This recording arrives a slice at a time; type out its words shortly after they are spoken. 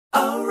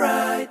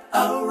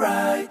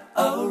alright.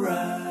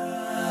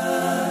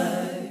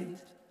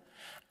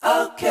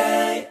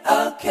 Okay.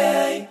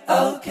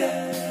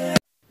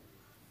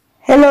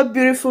 Hello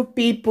beautiful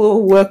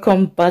people,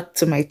 welcome back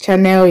to my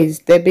channel. It's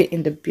Debbie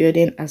in the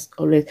building as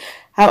always.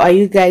 How are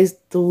you guys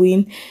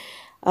doing?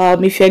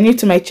 If you're new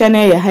to my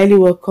channel, you're highly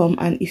welcome,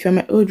 and if you're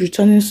my old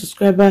returning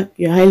subscriber,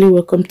 you're highly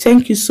welcome.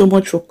 Thank you so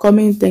much for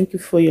coming. Thank you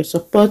for your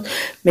support.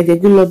 May the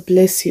good Lord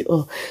bless you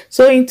all.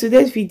 So in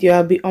today's video,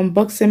 I'll be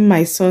unboxing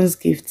my son's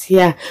gift.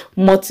 Yeah,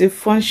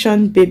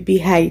 multifunction baby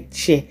high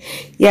chair.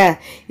 Yeah,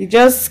 it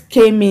just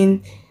came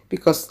in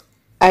because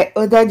I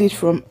ordered it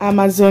from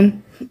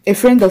Amazon. A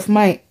friend of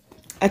mine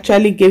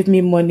actually gave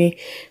me money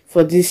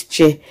for this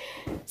chair.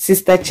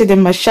 Sister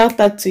Chidema, shout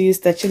out to you,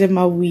 Sister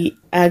Chidema. We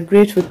are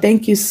grateful.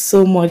 Thank you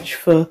so much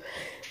for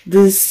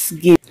this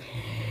gift.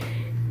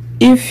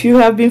 If you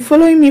have been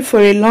following me for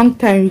a long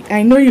time,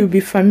 I know you'll be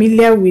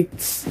familiar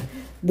with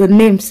the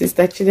name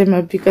Sister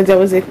Chidema, because there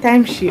was a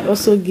time she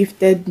also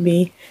gifted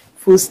me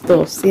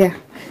foodstuffs. Yeah,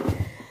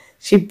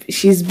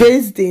 she's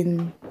based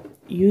in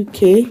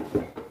UK.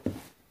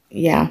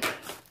 Yeah,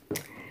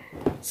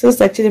 so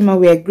Sister Chidema,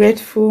 we are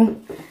grateful.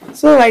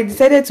 So I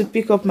decided to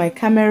pick up my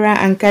camera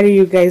and carry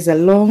you guys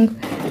along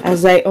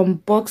as I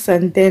unbox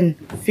and then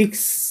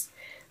fix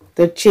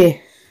the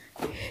chair.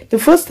 The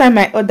first time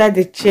I ordered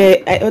the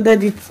chair, I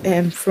ordered it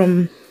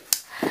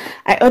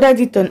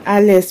on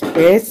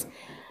AliExpress,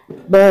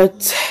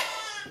 but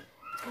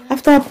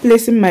after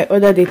placing my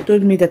order, they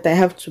told me that I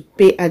have to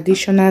pay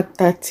additional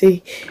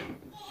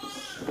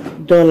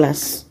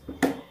 $30,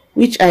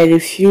 which I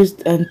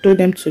refused and told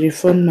them to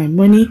refund my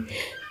money.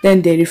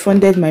 Then they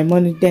refunded my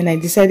money. Then I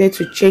decided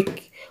to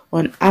check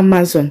on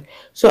Amazon.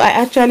 So I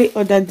actually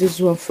ordered this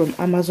one from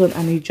Amazon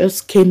and it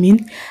just came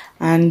in,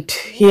 and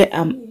here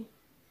am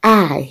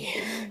I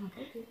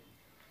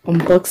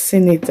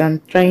unboxing it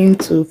and trying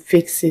to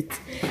fix it.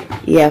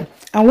 Yeah,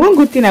 and one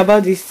good thing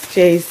about this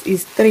chair is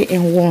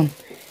 3-in-1.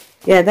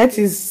 Yeah, that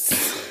is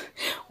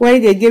why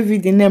they gave you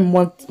the name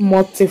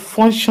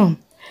multifunction.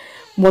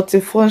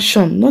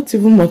 Multifunction, not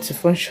even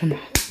multifunctional.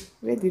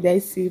 Where did I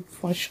see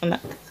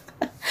functional?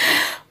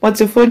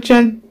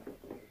 Multifunction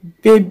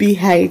baby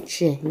high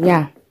chair.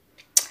 Yeah,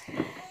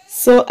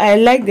 so I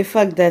like the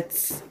fact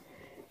that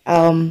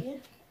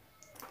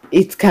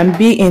it can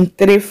be in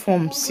 3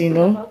 forms. You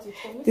know,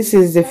 this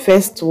is the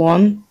first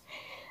one,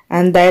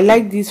 and I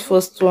like this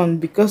first one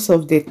because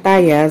of the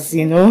tires.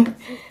 You know,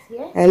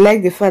 I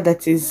like the fact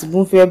that it's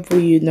movable,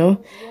 you know,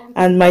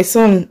 and my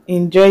son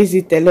enjoys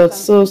it a lot.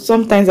 So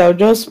sometimes I'll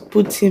just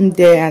put him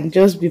there and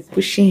just be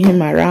pushing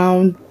him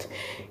around,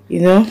 you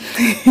know.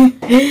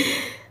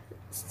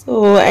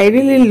 So I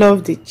really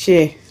love the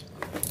chair,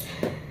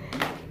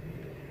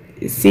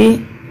 you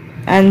see.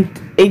 And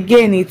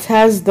again, it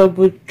has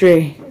double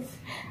tray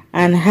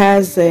and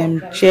has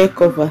chair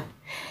cover.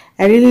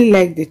 I really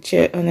like the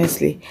chair,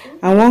 honestly.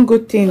 And one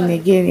good thing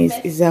again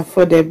is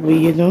affordable,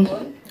 you know.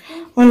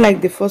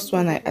 Unlike the first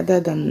one I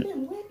ordered on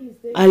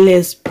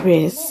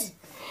AliExpress,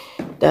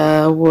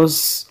 that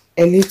was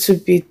a little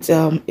bit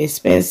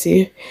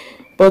expensive.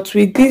 But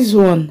with this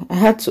one, I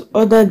had to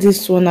order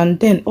this one and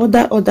then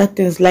order other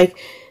things like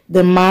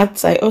the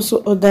mat. I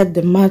also ordered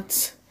the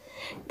mat,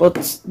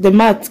 but the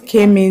mat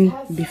came in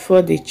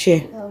before the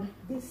chair.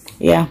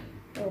 Yeah,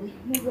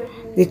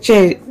 the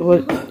chair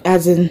was,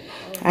 as in,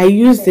 I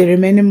used the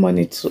remaining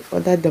money to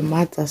order the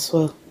mat as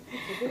well.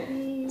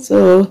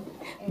 So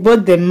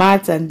both the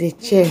mat and the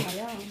chair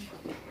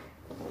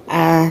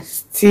are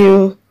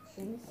still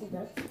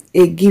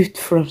a gift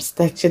from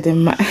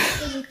Stachedema.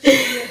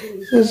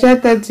 So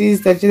shout out to you,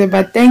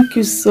 Stachedema. Thank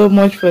you so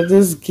much for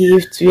this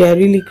gift. We are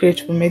really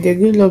grateful. May the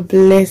good Lord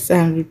bless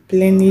and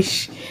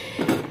replenish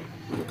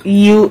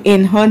you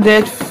in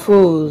 100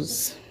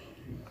 folds.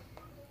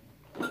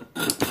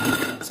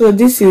 So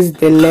this is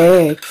the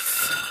legs.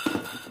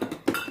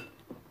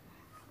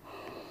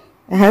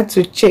 I had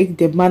to check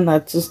the manner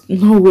to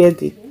know where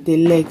the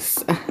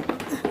legs are.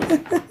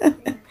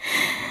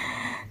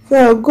 So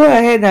I'll go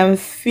ahead and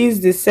fix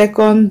the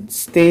second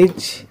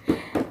stage.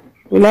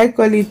 Will I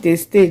call it a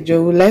stage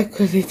or will I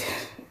call it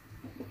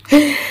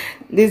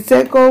the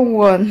second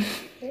one?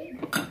 I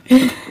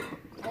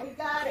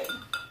got it.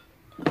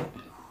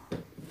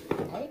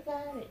 I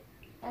got it.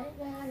 I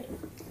got it.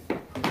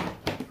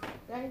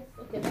 Guys,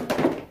 okay.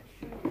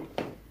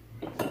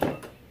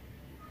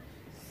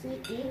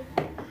 See it?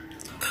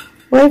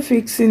 While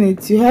fixing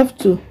it, you have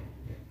to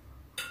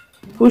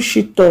push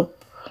it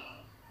up,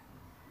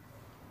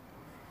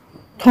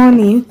 turn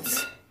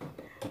it,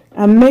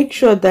 and make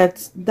sure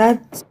that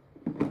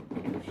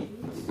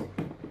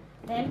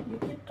then you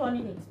keep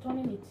turning it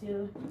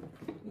till it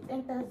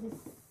enters this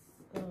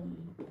hole,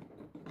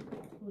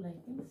 I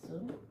think so.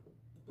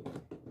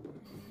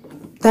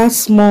 that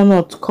small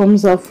knot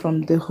comes out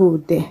from the hole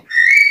there.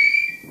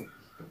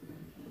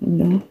 You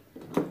know,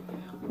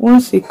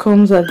 once it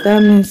comes out,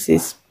 that means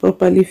it's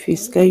properly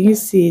fixed. Can you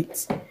see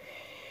it?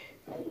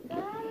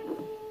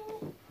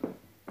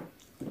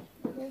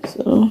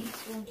 So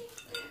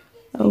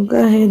I'll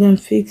go ahead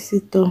and fix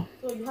it all.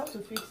 So you have to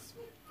fix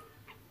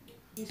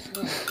this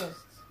one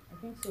first. I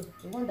think so.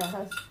 The one that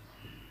has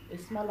a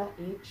smaller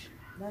edge,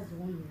 that's the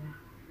one you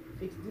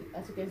fix.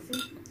 As you can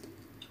see,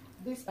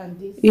 this and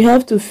this. You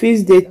have to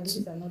fix the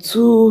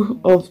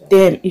two of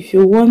them if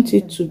you want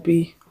it to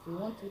be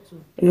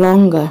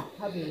longer.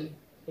 Have a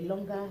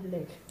longer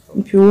leg.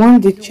 If you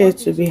want the chair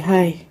to be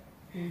high.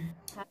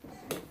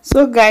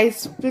 So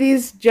guys,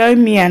 please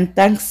join me and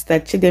thanks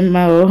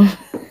Tachidemao.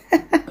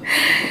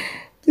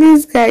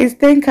 Please guys,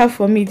 thank her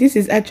for me. This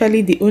is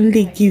actually the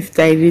only gift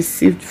I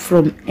received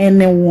from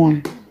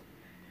anyone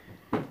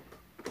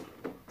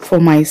for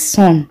my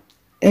son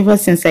ever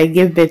since I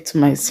gave birth to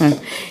my son.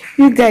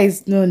 You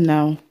guys know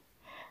now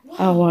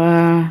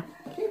our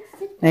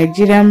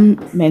Nigerian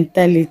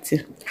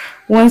mentality.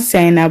 Once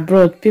you're in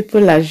abroad,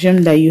 people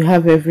assume that you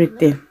have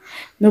everything.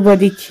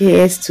 Nobody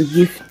cares to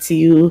give to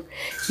you.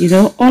 You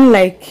know,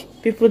 unlike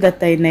people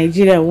that are in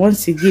Nigeria,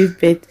 once you give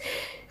birth,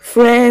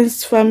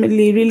 friends,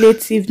 family,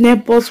 relatives,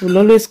 neighbors will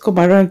always come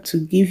around to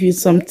give you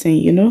something,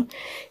 you know.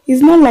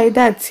 It's not like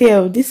that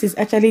here. This is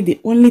actually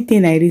the only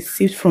thing I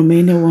received from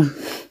anyone.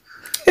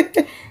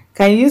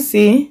 Can you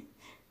see?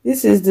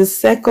 This is the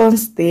second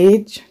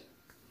stage.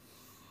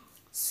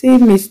 See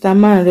Mr.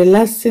 Man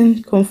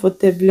relaxing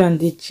comfortably on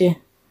the chair.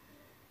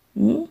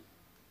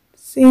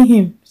 See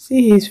him.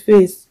 See his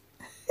face.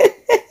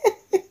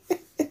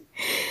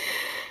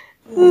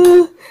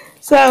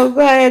 So I'll go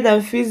ahead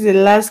and fix the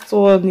last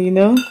one, you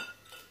know.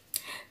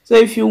 So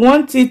if you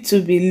want it to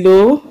be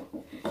low,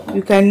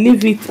 you can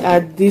leave it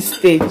at this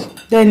stage.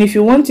 Then if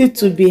you want it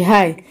to be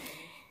high,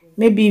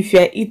 maybe if you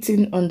are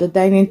eating on the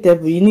dining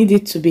table, you need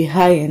it to be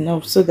high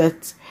enough so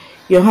that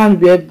your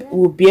hand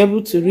will be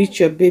able to reach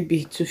your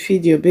baby, to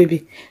feed your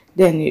baby.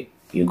 Then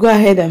you go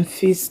ahead and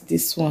fix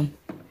this one.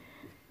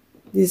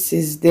 This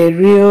is the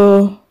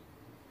real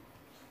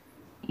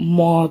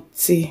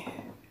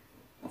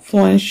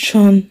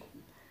multi-function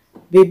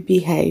baby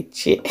high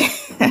chair.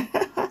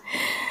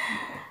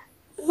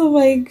 Oh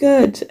my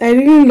god, I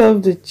really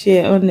love the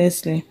chair,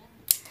 honestly.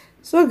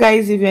 So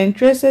guys, if you're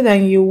interested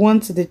and you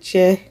want the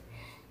chair,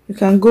 you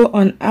can go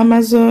on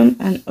Amazon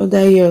and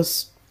order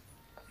yours.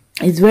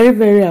 It's very,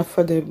 very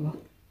affordable.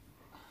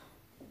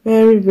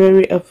 Very,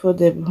 very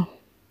affordable.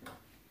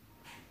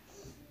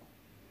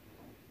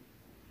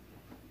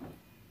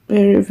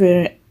 Very,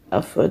 very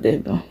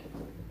affordable.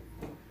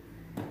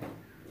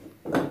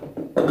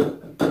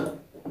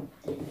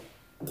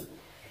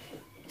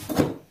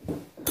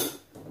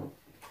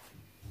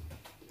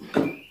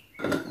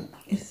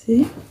 You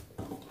see?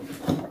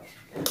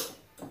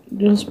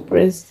 Just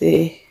press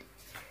the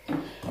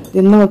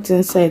nut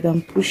inside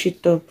and push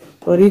it up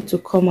for it to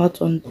come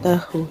out on that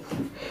hole,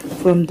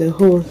 from the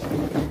hole.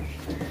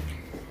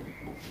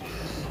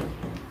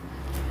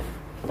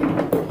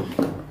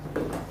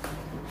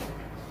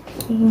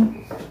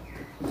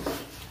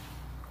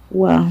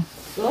 Wow.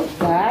 So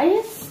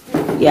guys,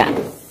 Yeah.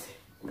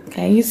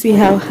 Can you see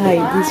how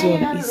high this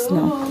one is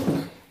now?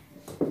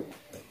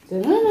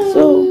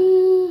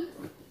 So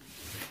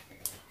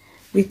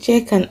the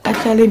chair can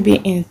actually be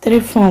in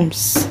 3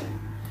 forms.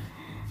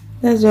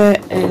 That's why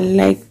I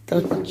like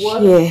the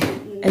chair.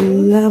 I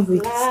love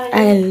it.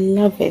 I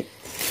love it.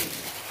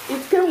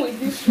 it came with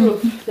this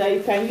rope that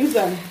you can use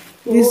and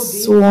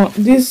This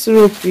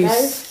rope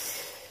is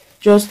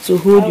just to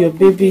hold your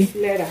baby.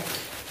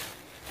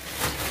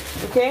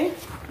 Okay,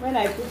 when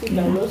I put it,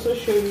 I'll also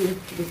show you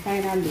the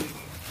final look.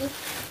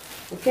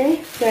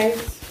 Okay,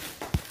 guys.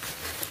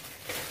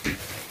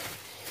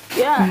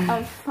 Yeah,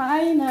 and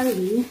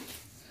finally,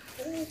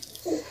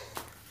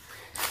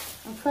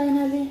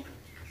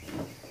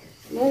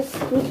 let's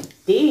put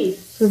this.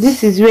 So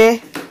this is where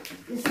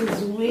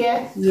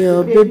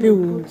your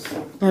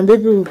my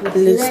baby will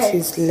place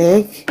his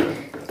legs.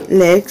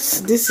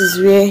 This is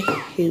where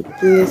he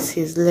places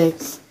his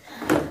legs.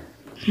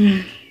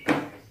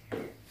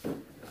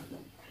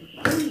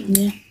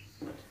 Yeah.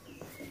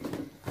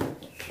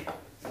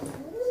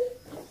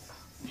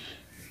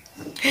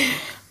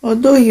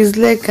 Although his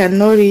leg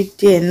cannot reach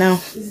there now.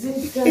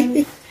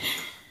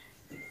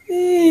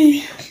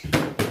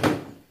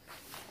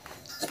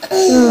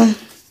 So,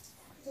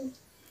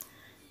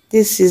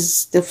 this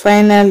is the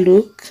final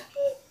look.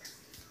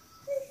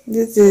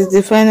 This is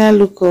the final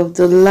look of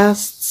the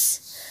last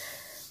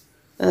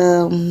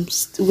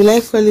will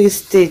I call it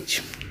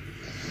stage?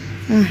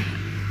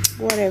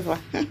 Whatever.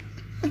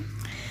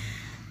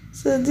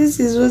 So this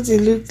is what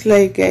it looks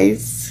like,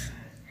 guys.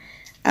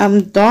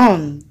 I'm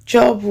done.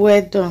 Job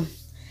well done.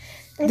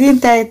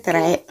 Didn't I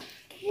try?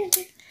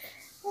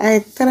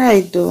 I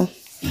tried though.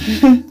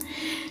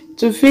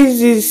 To fix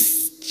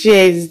this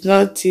chair is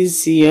not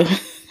easy.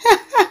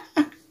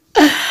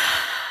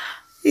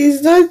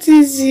 It's not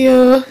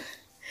easy.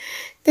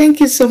 Thank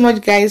you so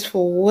much, guys,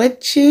 for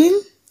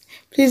watching.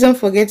 Please don't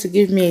forget to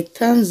give me a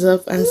thumbs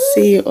up and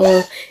see you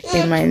all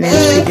in my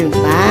next video.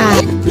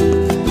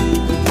 Bye.